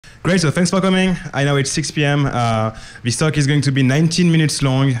Great, so thanks for coming. I know it's 6 p.m. This talk is going to be 19 minutes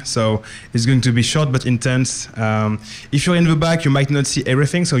long, so it's going to be short but intense. If you're in the back, you might not see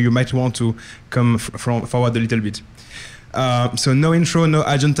everything, so you might want to come forward a little bit. So no intro, no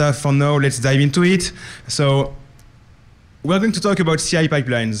agenda for now. Let's dive into it. So we're going to talk about CI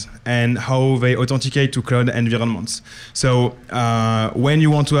pipelines and how they authenticate to cloud environments. So when you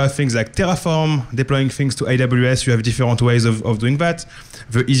want to have things like Terraform, deploying things to AWS, you have different ways of doing that.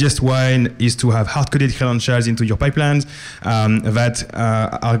 The easiest one is to have hard-coded credentials into your pipelines that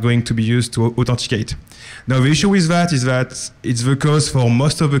are going to be used to authenticate. Now, the issue with that is that it's the cause for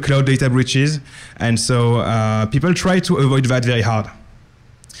most of the cloud data breaches, and so people try to avoid that very hard.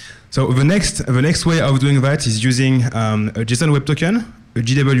 So the next way of doing that is using a JSON Web Token, a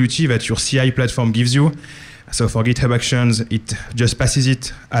JWT that your CI platform gives you. So for GitHub Actions, it just passes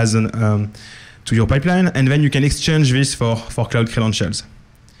it as to your pipeline, and then you can exchange this for cloud credentials.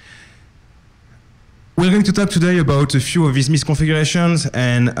 We're going to talk today about a few of these misconfigurations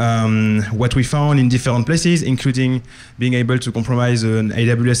and what we found in different places, including being able to compromise an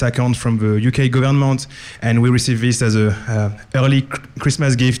AWS account from the UK government. And we received this as an early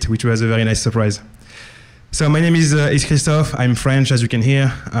Christmas gift, which was a very nice surprise. So my name is Christophe. I'm French, as you can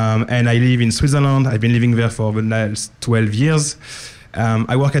hear, and I live in Switzerland. I've been living there for the last 12 years.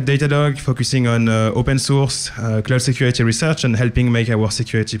 I work at Datadog, focusing on open source, cloud security research, and helping make our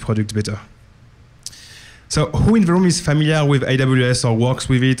security product better. So who in the room is familiar with AWS or works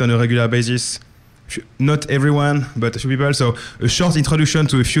with it on a regular basis? Not everyone, but a few people. So a short introduction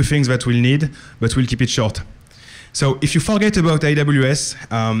to a few things that we'll need, but we'll keep it short. So if you forget about AWS,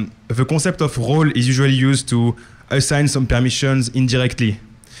 the concept of role is usually used to assign some permissions indirectly.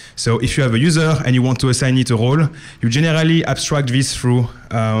 So if you have a user and you want to assign it a role, you generally abstract this through,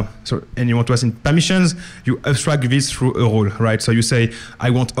 and you want to assign permissions, you abstract this through a role, right? So you say, I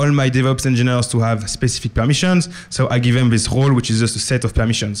want all my DevOps engineers to have specific permissions, so I give them this role, which is just a set of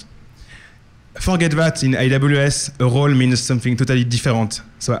permissions. Forget that in AWS, a role means something totally different.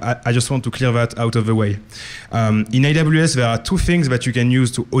 So I just want to clear that out of the way. In AWS, there are two things that you can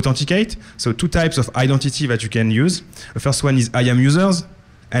use to authenticate. So two types of identity that you can use. The first one is IAM users,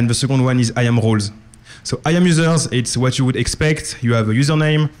 and the second one is IAM roles. So IAM users, it's what you would expect. You have a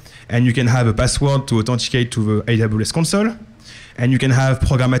username, and you can have a password to authenticate to the AWS console, and you can have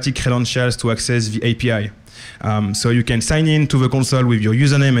programmatic credentials to access the API. So you can sign in to the console with your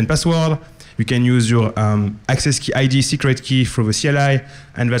username and password. You can use your access key ID, secret key through the CLI,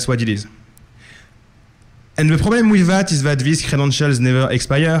 and that's what it is. And the problem with that is that these credentials never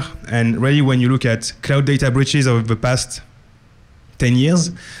expire, and really when you look at cloud data breaches of the past 10 years,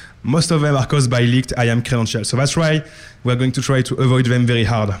 most of them are caused by leaked IAM credentials. So that's why we're going to try to avoid them very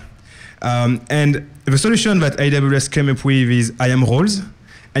hard. And the solution that AWS came up with is IAM roles,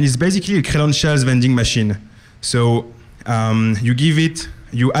 and it's basically a credentials vending machine. So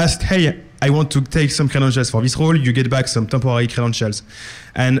you ask, hey, I want to take some credentials for this role, you get back some temporary credentials.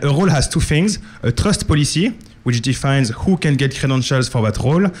 And a role has two things, a trust policy, which defines who can get credentials for that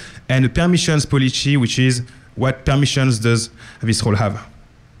role, and a permissions policy, which is what permissions does this role have.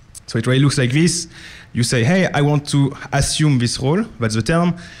 So it really looks like this. You say, hey, I want to assume this role, that's the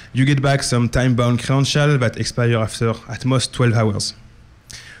term. You get back some time-bound credential that expire after at most 12 hours.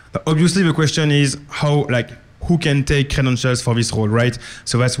 But obviously the question is who can take credentials for this role, right?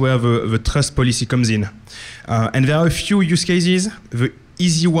 So that's where the trust policy comes in. And there are a few use cases. The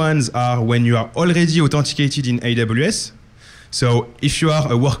easy ones are when you are already authenticated in AWS. So if you are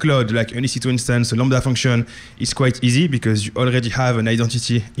a workload like an EC2 instance, a Lambda function, it's quite easy because you already have an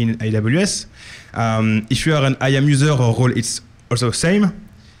identity in AWS. If you are an IAM user or role, it's also the same.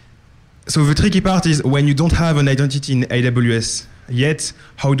 So the tricky part is when you don't have an identity in AWS yet,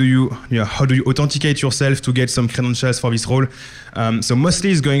 how do you authenticate yourself to get some credentials for this role? So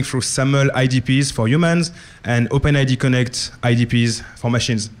mostly it's going through SAML IDPs for humans and OpenID Connect IDPs for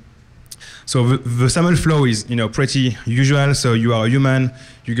machines. So the SAML flow is pretty usual. So you are a human,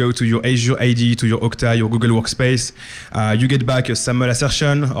 you go to your Azure AD, to your Okta, your Google Workspace, you get back a SAML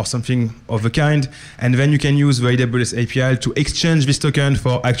assertion or something of the kind, and then you can use the AWS API to exchange this token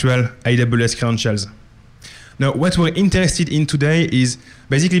for actual AWS credentials. Now, what we're interested in today is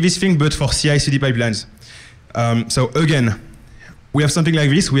basically this thing, but for CI/CD pipelines. So again, we have something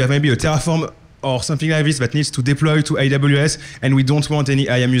like this. We have maybe a Terraform or something like this that needs to deploy to AWS, and we don't want any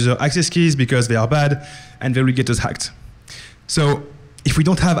IAM user access keys because they are bad and they will get us hacked. So if we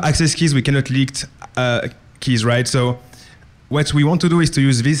don't have access keys, we cannot leak keys, right? So what we want to do is to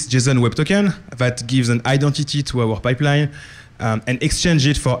use this JSON Web Token that gives an identity to our pipeline and exchange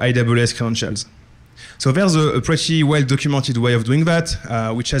it for AWS credentials. So there's a pretty well-documented way of doing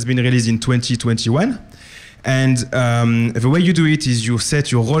that, which has been released in 2021. And the way you do it is you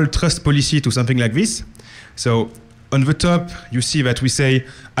set your role trust policy to something like this. So on the top, you see that we say,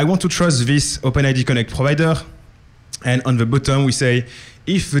 I want to trust this OpenID Connect provider. And on the bottom, we say,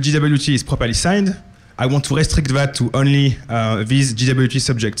 if the JWT is properly signed, I want to restrict that to only these JWT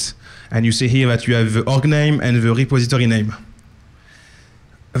subjects. And you see here that you have the org name and the repository name.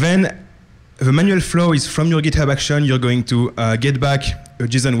 Then the manual flow is from your GitHub action, you're going to get back a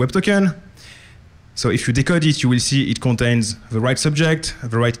JSON Web Token. So if you decode it, you will see it contains the right subject,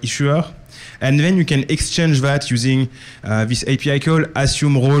 the right issuer. And then you can exchange that using this API call,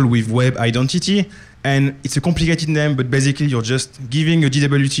 assume role with web identity. And it's a complicated name, but basically you're just giving a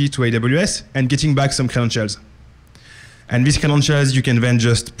JWT to AWS and getting back some credentials. And these credentials, you can then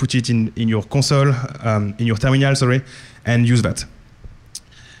just put it in your console, in your terminal, sorry, and use that.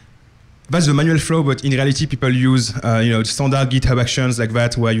 That's the manual flow, but in reality, people use standard GitHub actions like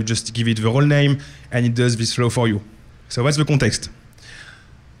that, where you just give it the role name, and it does this flow for you. So that's the context.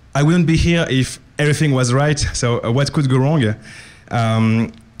 I wouldn't be here if everything was right, so what could go wrong?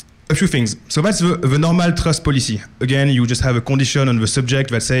 A few things. So that's the normal trust policy. Again, you just have a condition on the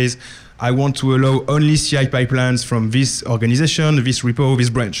subject that says, I want to allow only CI pipelines from this organization, this repo, this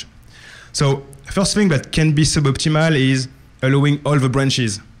branch. So first thing that can be suboptimal is allowing all the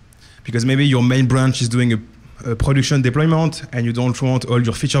branches. Because maybe your main branch is doing a production deployment and you don't want all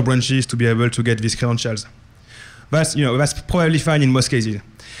your feature branches to be able to get these credentials. That's probably fine in most cases.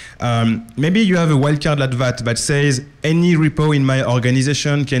 Maybe you have a wildcard like that says any repo in my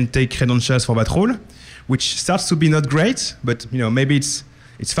organization can take credentials for that role, which starts to be not great, but maybe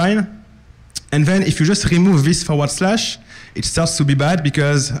it's fine. And then if you just remove this /, it starts to be bad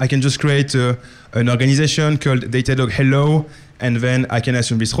because I can just create an organization called Datadog Hello, and then I can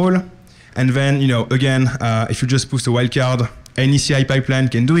assume this role. And then, again, if you just put a wildcard, any CI pipeline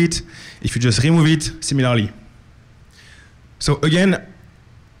can do it. If you just remove it, similarly. So again,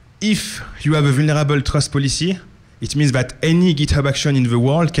 if you have a vulnerable trust policy, it means that any GitHub action in the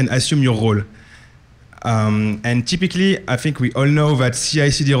world can assume your role. And typically, I think we all know that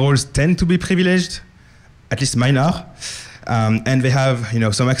CI/CD roles tend to be privileged, at least mine are, and they have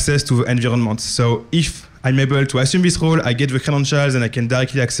some access to the environment. So if I'm able to assume this role, I get the credentials, and I can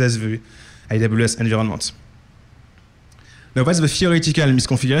directly access the AWS environment. Now that's the theoretical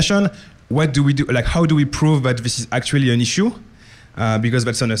misconfiguration. What do we do? Like, how do we prove that this is actually an issue? Because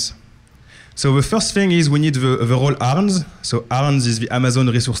that's on us. So the first thing is we need the role ARNS. So ARNS is the Amazon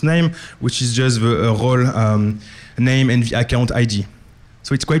resource name, which is just the role name and the account ID.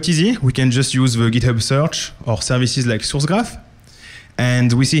 So it's quite easy. We can just use the GitHub search or services like SourceGraph.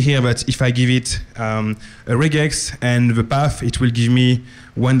 And we see here that if I give it a regex and the path, it will give me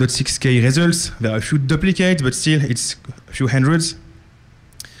 1.6K results. There are a few duplicates, but still it's a few hundreds.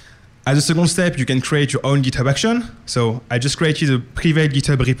 As a second step, you can create your own GitHub action. So I just created a private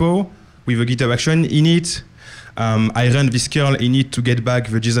GitHub repo with a GitHub action in it. I run this curl in it to get back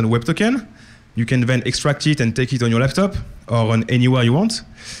the JSON Web Token. You can then extract it and take it on your laptop or on anywhere you want.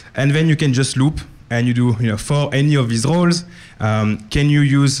 And then you can just loop and you do, for any of these roles, can you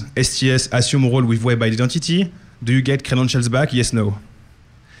use STS assume role with web identity? Do you get credentials back? Yes, no.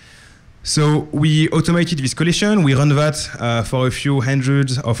 So we automated this collection. We run that for a few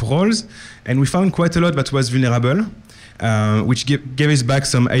hundreds of roles, and we found quite a lot that was vulnerable, which gave us back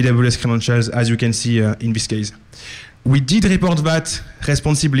some AWS credentials, as you can see in this case. We did report that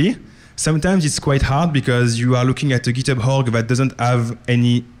responsibly. Sometimes it's quite hard because you are looking at a GitHub org that doesn't have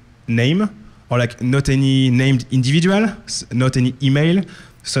any name, or like not any named individual, not any email.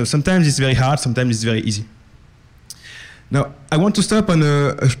 So sometimes it's very hard, sometimes it's very easy. Now, I want to stop on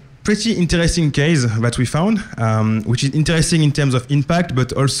a pretty interesting case that we found, which is interesting in terms of impact,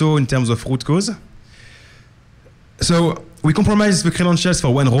 but also in terms of root cause. So we compromise the credentials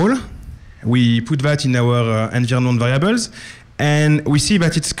for one role. We put that in our environment variables, and we see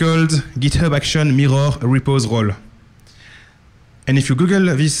that it's called GitHub Action Mirror Repos role. And if you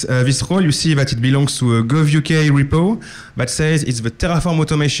Google this role, you see that it belongs to a gov.uk repo that says it's the Terraform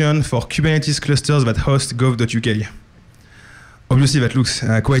automation for Kubernetes clusters that host gov.uk. Obviously, that looks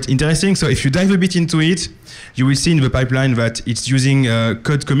quite interesting. So if you dive a bit into it, you will see in the pipeline that it's using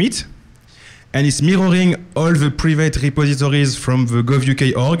code commit, and it's mirroring all the private repositories from the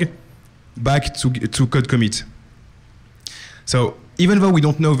gov.uk org back to code commit. So even though we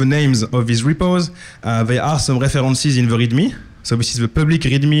don't know the names of these repos, there are some references in the README. So this is the public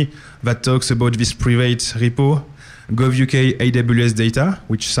README that talks about this private repo, gov.uk AWS data,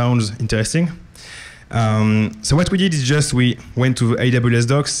 which sounds interesting. So what we did is just we went to the AWS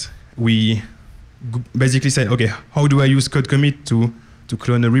docs, we basically say, okay, how do I use code commit to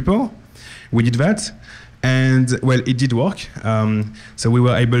clone a repo? We did that. And well, it did work. So we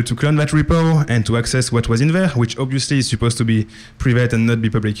were able to clone that repo and to access what was in there, which obviously is supposed to be private and not be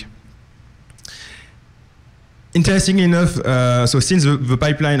public. Interestingly enough, so since the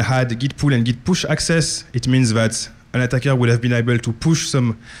pipeline had git pull and git push access, it means that an attacker would have been able to push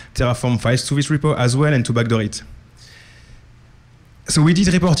some Terraform files to this repo as well and to backdoor it. So we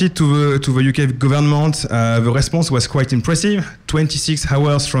did report it to the UK government. The response was quite impressive, 26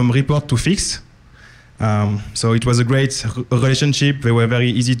 hours from report to fix. So it was a great relationship. They were very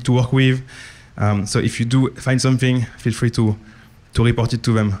easy to work with. So if you do find something, feel free to report it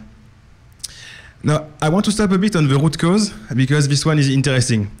to them. Now, I want to stop a bit on the root cause, because this one is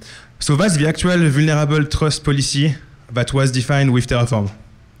interesting. So that's the actual vulnerable trust policy that was defined with Terraform.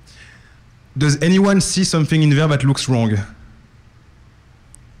 Does anyone see something in there that looks wrong?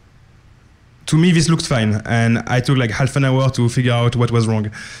 To me, this looks fine, and I took like half an hour to figure out what was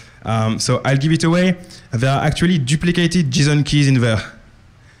wrong. So I'll give it away. There are actually duplicated JSON keys in there.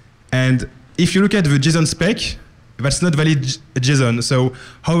 And if you look at the JSON spec, that's not valid JSON. So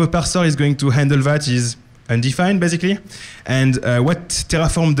how the parser is going to handle that is undefined, basically. And what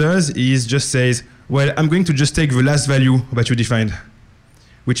Terraform does is just says, well, I'm going to just take the last value that you defined,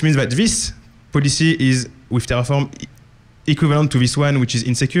 which means that this policy is, with Terraform, equivalent to this one, which is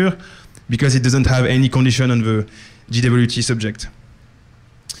insecure, because it doesn't have any condition on the JWT subject.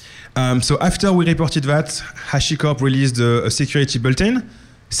 So after we reported that, HashiCorp released a security bulletin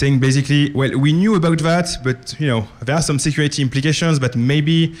saying basically, well, we knew about that, but there are some security implications that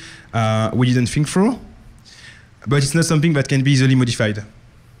maybe we didn't think through, but it's not something that can be easily modified.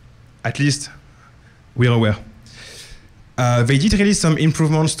 At least we're aware. They did release some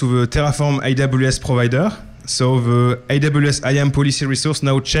improvements to the Terraform AWS provider. So the AWS IAM policy resource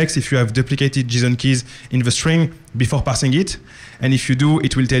now checks if you have duplicated JSON keys in the string before parsing it. And if you do,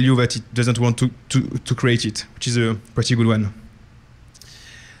 it will tell you that it doesn't want to create it, which is a pretty good one.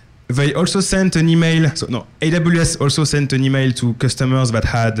 They also sent an email, AWS also sent an email to customers that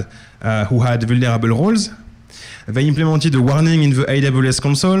who had vulnerable roles. They implemented a warning in the AWS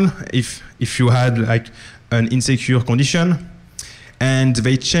console if you had like an insecure condition. And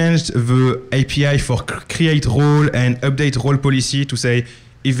they changed the API for create role and update role policy to say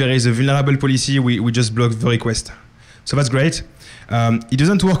if there is a vulnerable policy, we just block the request. So that's great. It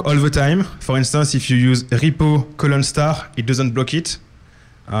doesn't work all the time. For instance, if you use repo:**, it doesn't block it.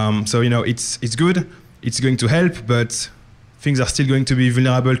 So it's good. It's going to help, but things are still going to be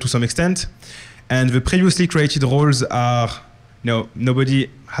vulnerable to some extent. And the previously created roles are, nobody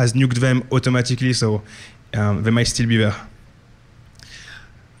has nuked them automatically, so they might still be there.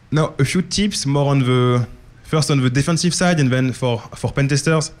 Now, a few tips more on first on the defensive side and then for pen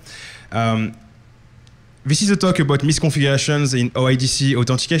testers. This is a talk about misconfigurations in OIDC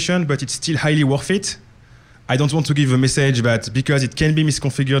authentication, but it's still highly worth it. I don't want to give a message that because it can be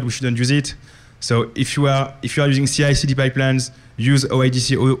misconfigured, we shouldn't use it. So if you are using CI/CD pipelines, use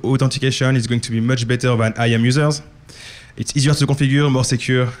OIDC authentication. It's going to be much better than IAM users. It's easier to configure, more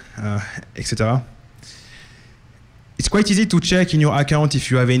secure, etc. It's quite easy to check in your account if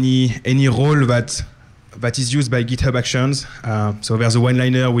you have any role that is used by GitHub Actions. So there's a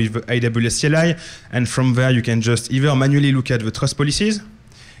one-liner with AWS CLI, and from there you can just either manually look at the trust policies,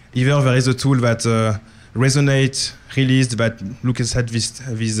 either there is a tool that Resonate released that looks at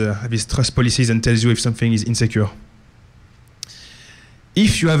these trust policies and tells you if something is insecure.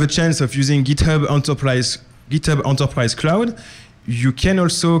 If you have a chance of using GitHub Enterprise Cloud, you can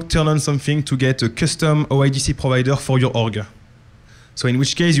also turn on something to get a custom OIDC provider for your org. So in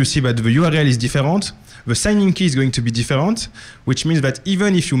which case you see that the URL is different, the signing key is going to be different, which means that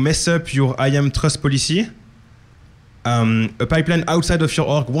even if you mess up your IAM trust policy, a pipeline outside of your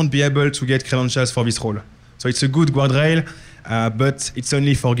org won't be able to get credentials for this role. So it's a good guardrail, but it's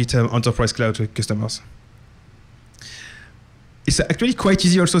only for GitHub Enterprise Cloud customers. It's actually quite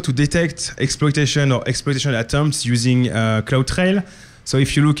easy also to detect exploitation or exploitation attempts using CloudTrail. So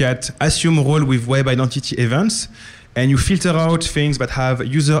if you look at assume role with web identity events, and you filter out things that have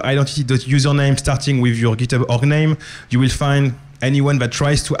user identity.username starting with your GitHub org name, you will find anyone that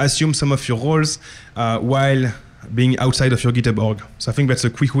tries to assume some of your roles while being outside of your GitHub org. So I think that's a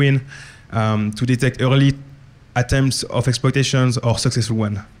quick win to detect early attempts of exploitations or successful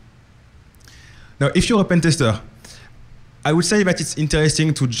one. Now, if you're a pen tester, I would say that it's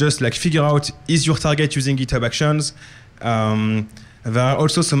interesting to just figure out, is your target using GitHub Actions? There are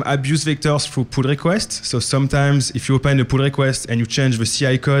also some abuse vectors through pull requests. So sometimes if you open a pull request and you change the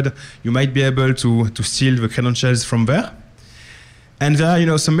CI code, you might be able to steal the credentials from there. And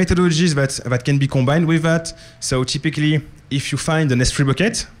there are some methodologies that can be combined with that. So typically, if you find an S3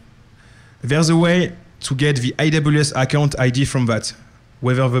 bucket, there's a way to get the AWS account ID from that,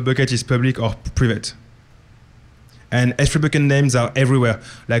 whether the bucket is public or private. And S3 bucket names are everywhere.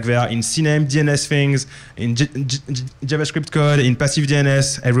 Like they are in CNAME, DNS things, in JavaScript code, in passive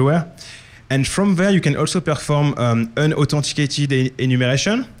DNS, everywhere. And from there, you can also perform unauthenticated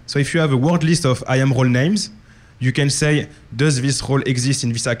enumeration. So if you have a word list of IAM role names, you can say, does this role exist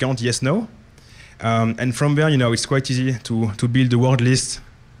in this account? Yes, no. And from there, it's quite easy to build a word list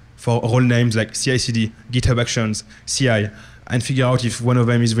for role names like CI/CD, GitHub Actions, CI, and figure out if one of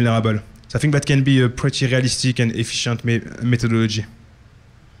them is vulnerable. So I think that can be a pretty realistic and efficient methodology.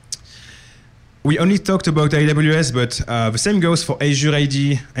 We only talked about AWS, but the same goes for Azure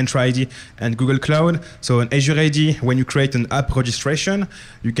AD, Entra ID, and Google Cloud. So in Azure AD, when you create an app registration,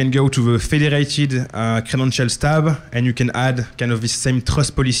 you can go to the federated credentials tab, and you can add kind of this same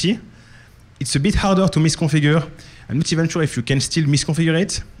trust policy. It's a bit harder to misconfigure. I'm not even sure if you can still misconfigure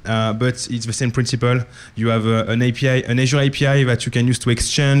it, but it's the same principle. You have an Azure API that you can use to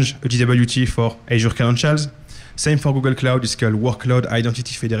exchange a JWT for Azure credentials. Same for Google Cloud, it's called Workload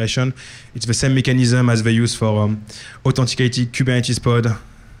Identity Federation. It's the same mechanism as they use for authenticated Kubernetes pod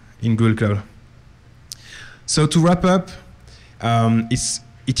in Google Cloud. So to wrap up,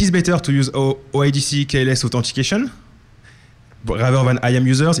 it is better to use OIDC careless authentication rather than IAM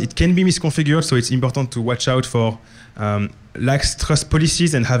users. It can be misconfigured, so it's important to watch out for lax trust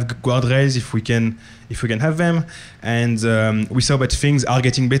policies and have guardrails if we can have them. And we saw that things are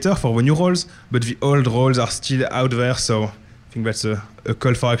getting better for the new roles, but the old roles are still out there. So I think that's a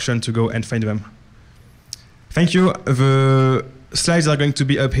call for action to go and find them. Thank you. The slides are going to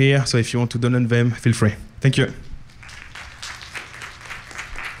be up here, so if you want to download them, feel free. Thank you.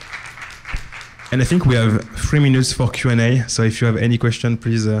 And I think we have 3 minutes for Q&A, so if you have any question,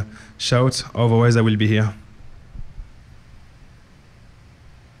 please shout. Otherwise, I will be here.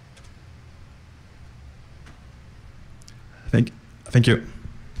 Thank you.